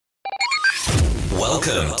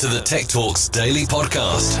Welcome to the Tech Talks Daily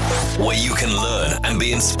Podcast, where you can learn and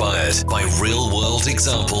be inspired by real-world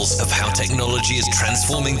examples of how technology is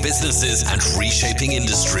transforming businesses and reshaping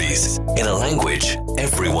industries in a language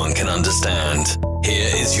everyone can understand.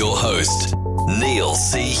 Here is your host, Neil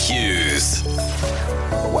C. Hughes.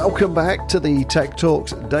 Welcome back to the Tech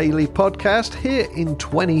Talks Daily Podcast. Here in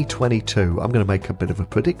 2022, I'm going to make a bit of a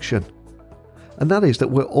prediction. And that is that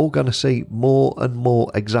we're all going to see more and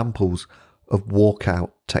more examples of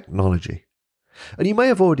walkout technology. And you may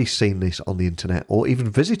have already seen this on the internet or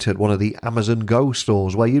even visited one of the Amazon Go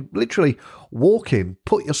stores where you literally walk in,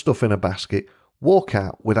 put your stuff in a basket, walk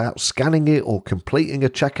out without scanning it or completing a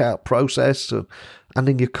checkout process, or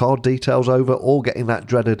handing your card details over or getting that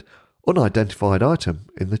dreaded unidentified item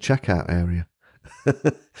in the checkout area.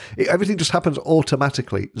 Everything just happens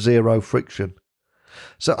automatically, zero friction.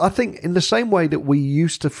 So I think in the same way that we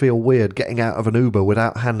used to feel weird getting out of an Uber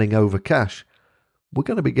without handing over cash, we're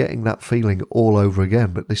going to be getting that feeling all over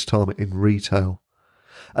again, but this time in retail.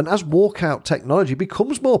 And as walkout technology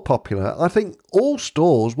becomes more popular, I think all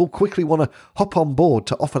stores will quickly want to hop on board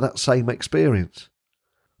to offer that same experience.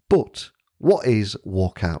 But what is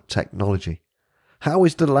walkout technology? How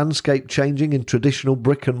is the landscape changing in traditional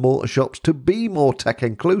brick and mortar shops to be more tech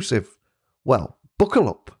inclusive? Well, buckle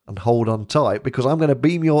up and hold on tight, because I'm going to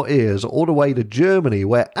beam your ears all the way to Germany,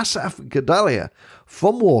 where Assaf Gedalia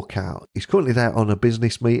from WalkOut is currently there on a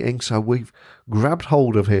business meeting, so we've grabbed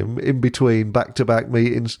hold of him in between back-to-back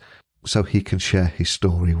meetings so he can share his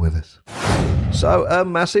story with us. So a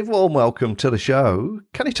massive warm welcome to the show.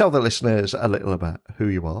 Can you tell the listeners a little about who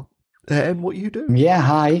you are and what you do? Yeah,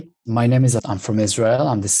 hi. My name is, I'm from Israel.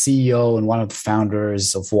 I'm the CEO and one of the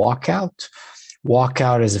founders of WalkOut.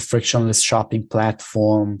 WalkOut is a frictionless shopping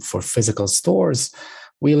platform for physical stores.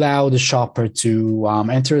 We allow the shopper to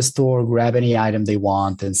enter a store, grab any item they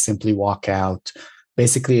want, and simply walk out,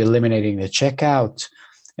 basically eliminating the checkout.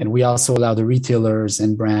 And we also allow the retailers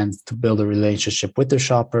and brands to build a relationship with their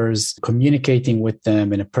shoppers, communicating with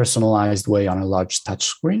them in a personalized way on a large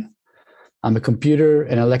touchscreen. I'm a computer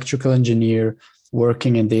and electrical engineer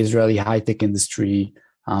working in the Israeli high-tech industry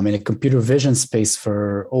in a computer vision space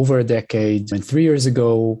for over a decade. And 3 years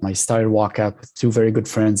ago, I started WalkOut with two very good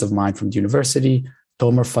friends of mine from the university,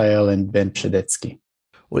 Tom Raphael and Ben Shadetsky.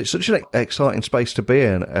 Well, it's such an exciting space to be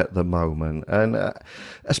in at the moment, and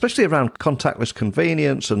especially around contactless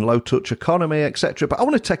convenience and low-touch economy, etc. But I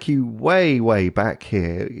want to take you way, way back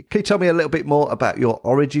here. Can you tell me a little bit more about your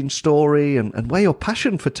origin story and where your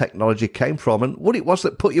passion for technology came from and what it was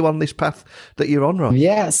that put you on this path that you're on, right?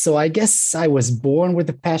 Yeah, so I guess I was born with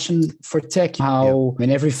a passion for tech. In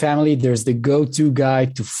every family, there's the go-to guy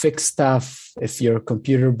to fix stuff if your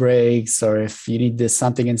computer breaks or if you need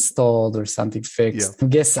something installed or something fixed. Yeah. I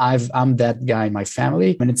guess I'm that guy in my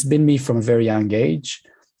family, and it's been me from a very young age.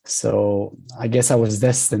 So I guess I was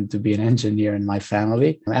destined to be an engineer in my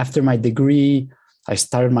family. After my degree, I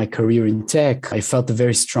started my career in tech. I felt a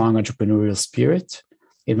very strong entrepreneurial spirit.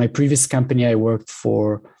 In my previous company I worked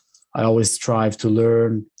for, I always strived to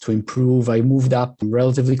learn, to improve. I moved up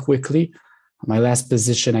relatively quickly. My last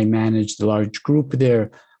position, I managed a large group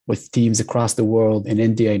there with teams across the world in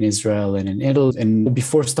India, in Israel, and in Italy. And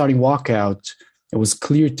before starting WalkOut, it was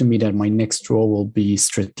clear to me that my next role will be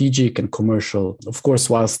strategic and commercial, of course,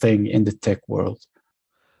 while staying in the tech world.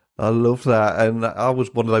 I love that. And I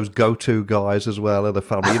was one of those go-to guys as well of the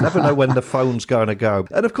family. You never know when the phone's going to go.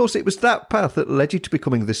 And of course, it was that path that led you to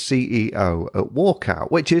becoming the CEO at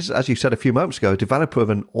WalkOut, which is, as you said a few moments ago, a developer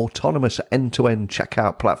of an autonomous end-to-end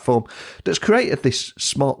checkout platform that's created this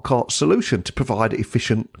smart cart solution to provide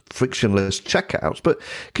efficient, frictionless checkouts. But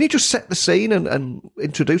can you just set the scene and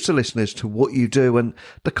introduce the listeners to what you do and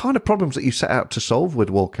the kind of problems that you set out to solve with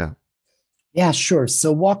WalkOut? Yeah, sure.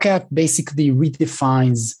 So WalkOut basically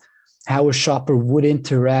redefines how a shopper would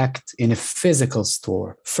interact in a physical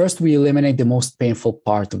store. First, we eliminate the most painful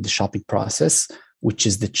part of the shopping process, which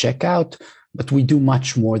is the checkout, but we do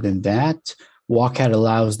much more than that. WalkOut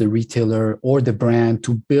allows the retailer or the brand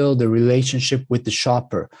to build a relationship with the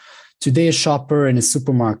shopper. Today, a shopper in a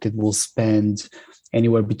supermarket will spend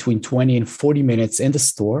anywhere between 20 and 40 minutes in the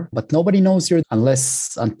store, but nobody knows you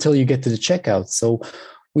until you get to the checkout. So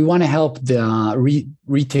we want to help the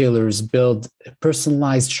retailers build a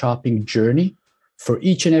personalized shopping journey for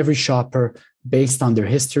each and every shopper based on their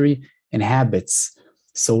history and habits.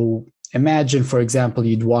 So imagine, for example,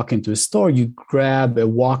 you'd walk into a store, you grab a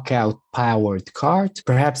WalkOut powered cart.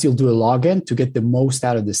 Perhaps you'll do a login to get the most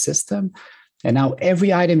out of the system. And now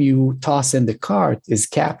every item you toss in the cart is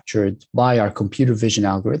captured by our computer vision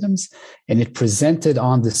algorithms, and it presented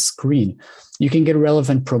on the screen. You can get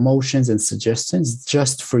relevant promotions and suggestions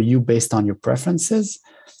just for you based on your preferences.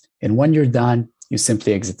 And when you're done, you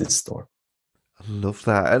simply exit the store. I love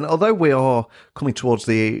that. And although we are coming towards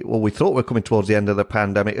we thought we were coming towards the end of the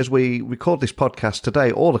pandemic, as we record this podcast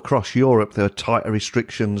today, all across Europe, there are tighter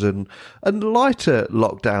restrictions and lighter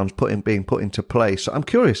lockdowns being put into place. I'm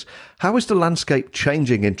curious, how is the landscape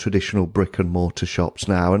changing in traditional brick and mortar shops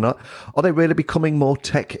now? And are they really becoming more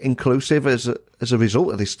tech inclusive as a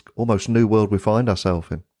result of this almost new world we find ourselves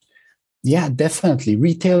in? Yeah, definitely.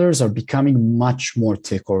 Retailers are becoming much more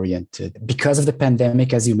tech oriented because of the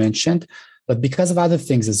pandemic, as you mentioned, but because of other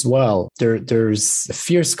things as well. There's a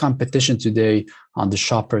fierce competition today on the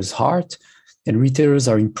shopper's heart, and retailers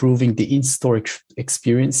are improving the in-store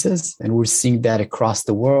experiences, and we're seeing that across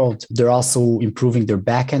the world. They're also improving their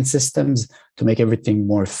back-end systems to make everything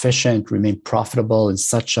more efficient, remain profitable in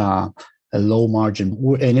such a low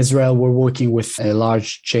margin. In Israel, we're working with a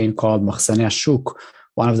large chain called Machsanei Shuk,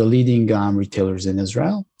 one of the leading retailers in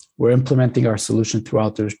Israel. We're implementing our solution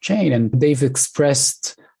throughout their chain, and they've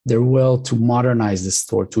expressed their will to modernize the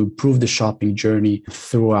store, to improve the shopping journey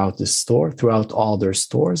throughout the store, throughout all their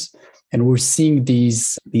stores. And we're seeing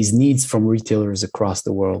these needs from retailers across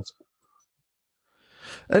the world.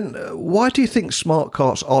 And why do you think smart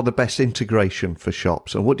carts are the best integration for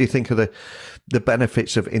shops? And what do you think are the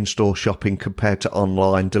benefits of in-store shopping compared to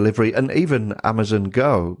online delivery and even Amazon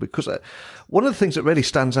Go? Because one of the things that really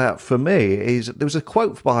stands out for me is there was a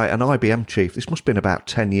quote by an IBM chief, this must have been about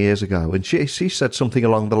 10 years ago, and she said something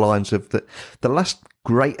along the lines of that the last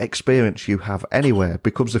great experience you have anywhere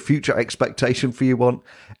becomes the future expectation for you want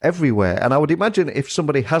everywhere. And I would imagine if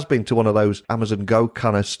somebody has been to one of those Amazon Go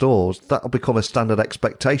kind of stores, that'll become a standard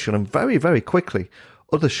expectation, and very, very quickly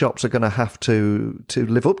other shops are going to have to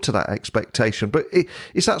live up to that expectation. But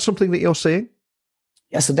is that something that you're seeing?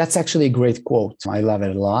 Yeah, so that's actually a great quote. I love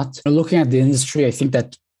it a lot. Looking at the industry, I think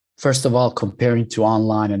that first of all, comparing to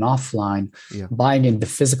online and offline, buying in the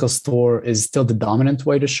physical store is still the dominant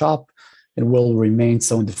way to shop and will remain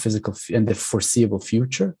so in the foreseeable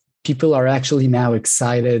future. People are actually now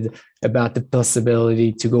excited about the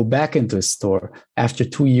possibility to go back into a store after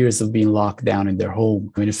 2 years of being locked down in their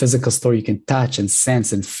home. In a physical store, you can touch and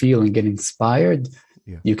sense and feel and get inspired.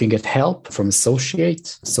 Yeah. You can get help from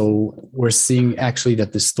associates. So we're seeing actually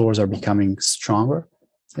that the stores are becoming stronger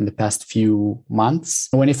in the past few months.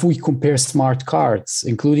 If we compare smart carts,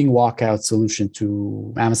 including WalkOut solution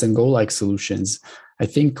to Amazon Go-like solutions, I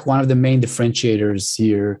think one of the main differentiators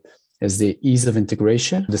here is the ease of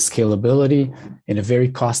integration, the scalability, and a very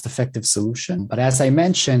cost-effective solution. But as I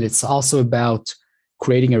mentioned, it's also about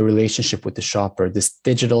creating a relationship with the shopper, this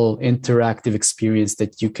digital interactive experience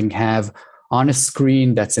that you can have on a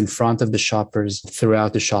screen that's in front of the shoppers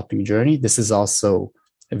throughout the shopping journey. This is also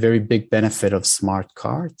a very big benefit of smart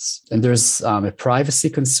carts. And there's a privacy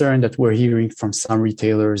concern that we're hearing from some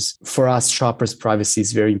retailers. For us, shoppers' privacy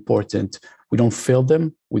is very important. We don't film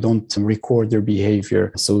them. We don't record their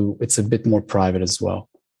behavior. So it's a bit more private as well.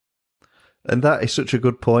 And that is such a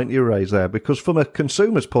good point you raise there, because from a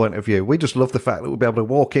consumer's point of view, we just love the fact that we'll be able to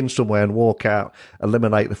walk in somewhere and walk out,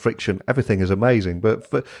 eliminate the friction. Everything is amazing.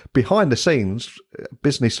 But behind the scenes,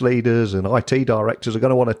 business leaders and IT directors are going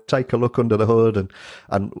to want to take a look under the hood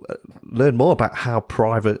and learn more about how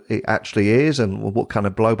private it actually is and what kind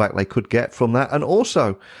of blowback they could get from that. And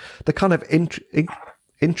also the kind of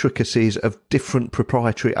intricacies of different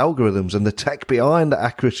proprietary algorithms and the tech behind the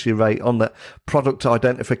accuracy rate on the product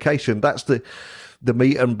identification. That's the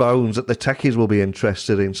meat and bones that the techies will be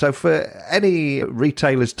interested in. So for any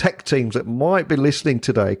retailers, tech teams that might be listening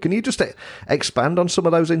today, can you just expand on some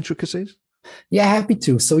of those intricacies? Yeah, happy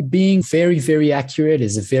to. So being very, very accurate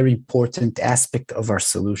is a very important aspect of our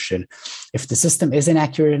solution. If the system isn't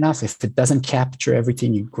accurate enough, if it doesn't capture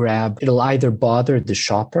everything you grab, it'll either bother the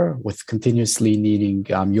shopper with continuously needing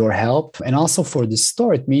your help. And also for the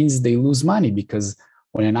store, it means they lose money because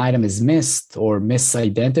when an item is missed or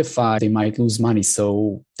misidentified, they might lose money.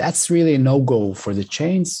 So that's really a no-go for the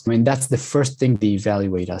chains. I mean, that's the first thing they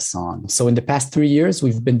evaluate us on. So in the past 3 years,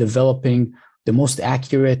 we've been developing the most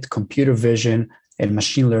accurate computer vision and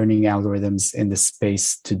machine learning algorithms in the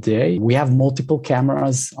space today. We have multiple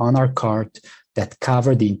cameras on our cart that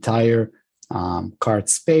cover the entire cart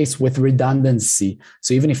space with redundancy.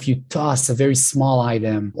 So even if you toss a very small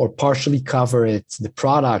item or partially cover it, the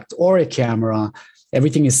product or a camera,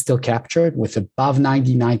 everything is still captured with above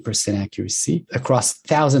 99% accuracy across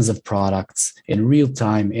thousands of products in real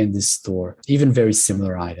time in the store, even very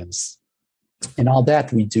similar items. And all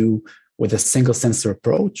that we do with a single sensor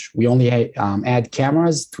approach. We only add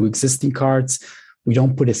cameras to existing carts. We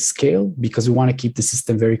don't put a scale because we want to keep the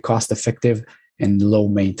system very cost effective and low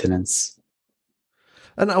maintenance.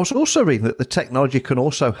 And I was also reading that the technology can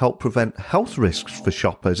also help prevent health risks for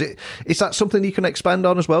shoppers. Is that something you can expand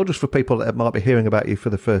on as well, just for people that might be hearing about you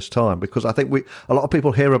for the first time? Because I think a lot of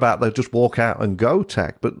people hear about the just walk out and go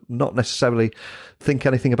tech, but not necessarily think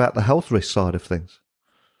anything about the health risk side of things.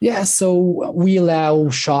 Yeah, so we allow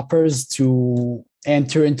shoppers to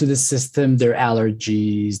enter into the system their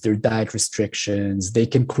allergies, their diet restrictions. They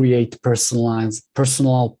can create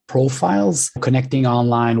personal profiles, connecting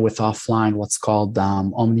online with offline, what's called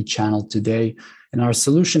omni-channel today. And our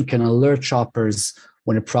solution can alert shoppers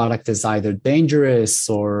when a product is either dangerous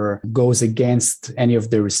or goes against any of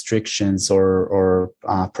their restrictions or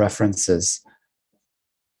preferences.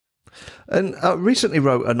 And I recently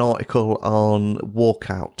wrote an article on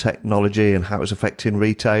WalkOut technology and how it's affecting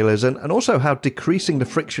retailers, and also how decreasing the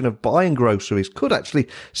friction of buying groceries could actually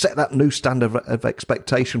set that new standard of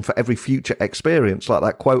expectation for every future experience, like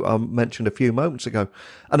that quote I mentioned a few moments ago,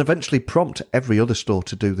 and eventually prompt every other store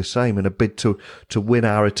to do the same in a bid to win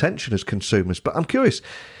our attention as consumers. But I'm curious,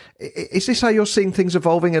 is this how you're seeing things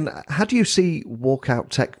evolving, and how do you see WalkOut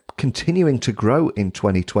tech continuing to grow in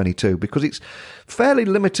 2022? Because it's fairly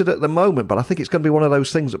limited at the moment, but I think it's going to be one of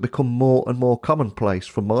those things that become more and more commonplace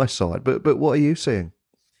from my side. But what are you seeing?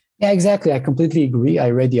 Yeah, exactly. I completely agree.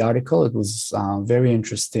 I read the article. It was very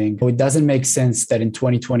interesting. It doesn't make sense that in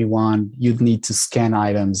 2021 you'd need to scan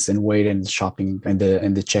items and wait in the shopping and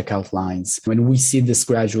the checkout lines. When we see this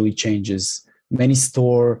gradually changes, many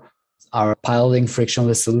stores are piloting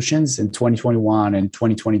frictionless solutions in 2021 and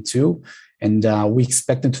 2022. And we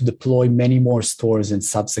expect them to deploy many more stores in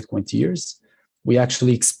subsequent years. We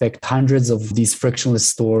actually expect hundreds of these frictionless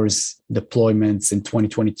stores deployments in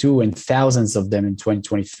 2022 and thousands of them in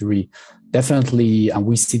 2023. Definitely,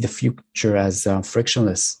 we see the future as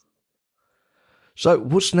frictionless. So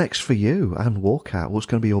what's next for you and WalkOut? What's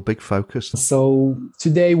going to be your big focus? So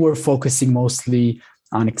today we're focusing mostly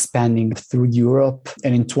on expanding through Europe.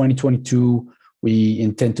 And in 2022, we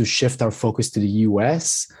intend to shift our focus to the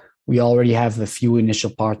US. We already have a few initial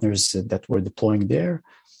partners that we're deploying there.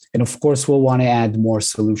 And of course, we'll want to add more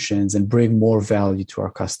solutions and bring more value to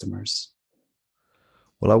our customers.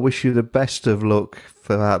 Well, I wish you the best of luck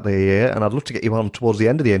throughout the year, and I'd love to get you on towards the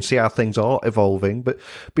end of the year and see how things are evolving. But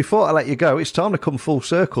before I let you go, it's time to come full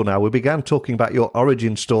circle now. We began talking about your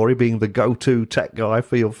origin story, being the go-to tech guy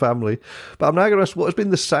for your family. But I'm now going to ask, what has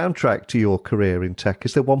been the soundtrack to your career in tech?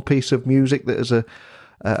 Is there one piece of music that has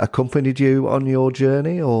accompanied you on your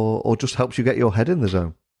journey, or just helps you get your head in the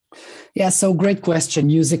zone? Yeah, so great question.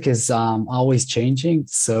 Music is always changing.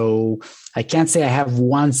 So I can't say I have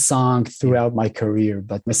one song throughout my career,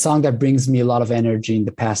 but the song that brings me a lot of energy in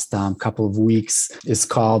the past couple of weeks is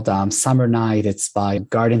called Summer Night. It's by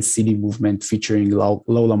Garden City Movement featuring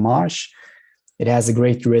Lola Marsh. It has a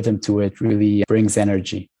great rhythm to it, really brings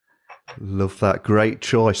energy. Love that. Great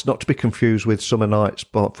choice. Not to be confused with Summer Nights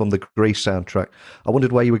from the Grease soundtrack. I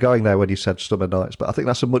wondered where you were going there when you said Summer Nights, but I think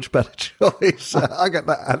that's a much better choice. I get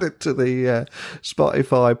that added to the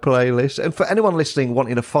Spotify playlist. And for anyone listening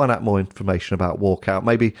wanting to find out more information about WalkOut,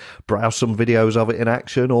 maybe browse some videos of it in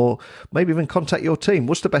action, or maybe even contact your team,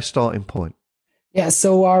 what's the best starting point? Yeah,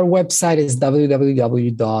 so our website is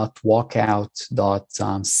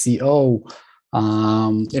www.walkout.co.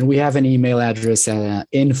 And we have an email address at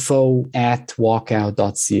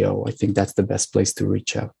info@walkout.co. I think that's the best place to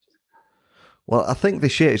reach out. Well, I think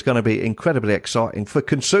this year is going to be incredibly exciting for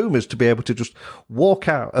consumers to be able to just walk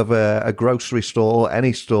out of a grocery store or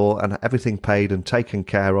any store and everything paid and taken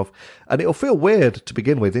care of. And it'll feel weird to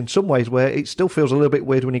begin with in some ways, where it still feels a little bit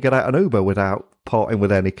weird when you get out an Uber without parting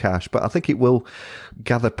with any cash. But I think it will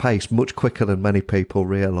gather pace much quicker than many people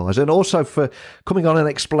realise. And also for coming on and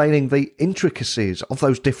explaining the intricacies of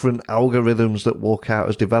those different algorithms that WalkOut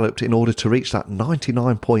has developed in order to reach that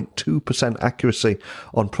 99.2% accuracy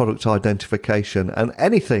on product identification. And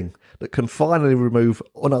anything that can finally remove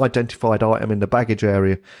unidentified item in the baggage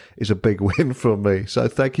area is a big win for me. So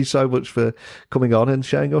thank you so much for coming on and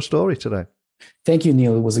sharing your story today. Thank you,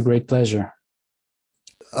 Neil. It was a great pleasure.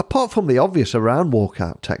 Apart from the obvious around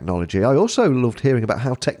WalkOut technology, I also loved hearing about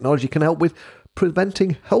how technology can help with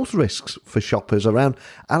preventing health risks for shoppers around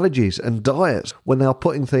allergies and diets when they are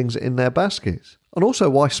putting things in their baskets. And also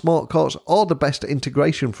why smart carts are the best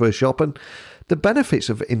integration for a shop, and the benefits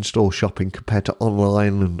of in-store shopping compared to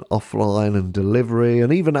online and offline and delivery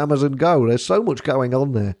and even Amazon Go. There's so much going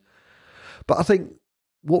on there. But I think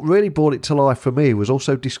what really brought it to life for me was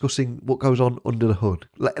also discussing what goes on under the hood,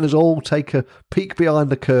 letting us all take a peek behind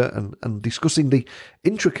the curtain and discussing the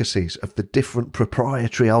intricacies of the different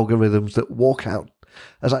proprietary algorithms that WalkOut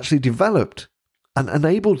has actually developed and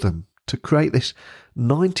enabled them to create this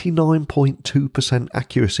 99.2%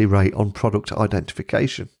 accuracy rate on product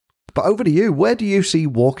identification. But over to you, where do you see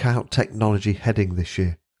WalkOut technology heading this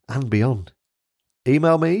year and beyond?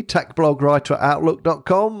 Email me,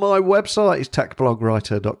 techblogwriter@outlook.com. My website is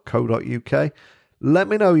techblogwriter.co.uk. Let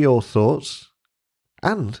me know your thoughts.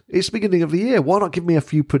 And it's the beginning of the year. Why not give me a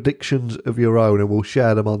few predictions of your own and we'll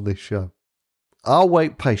share them on this show? I'll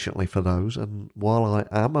wait patiently for those. And while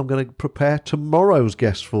I'm going to prepare tomorrow's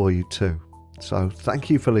guest for you too. So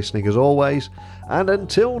thank you for listening as always. And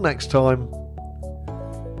until next time,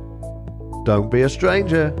 don't be a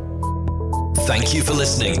stranger. Thank you for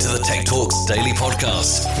listening to the Tech Talks Daily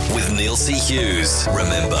Podcast with Neil C. Hughes.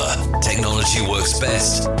 Remember, technology works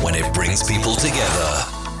best when it brings people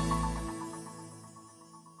together.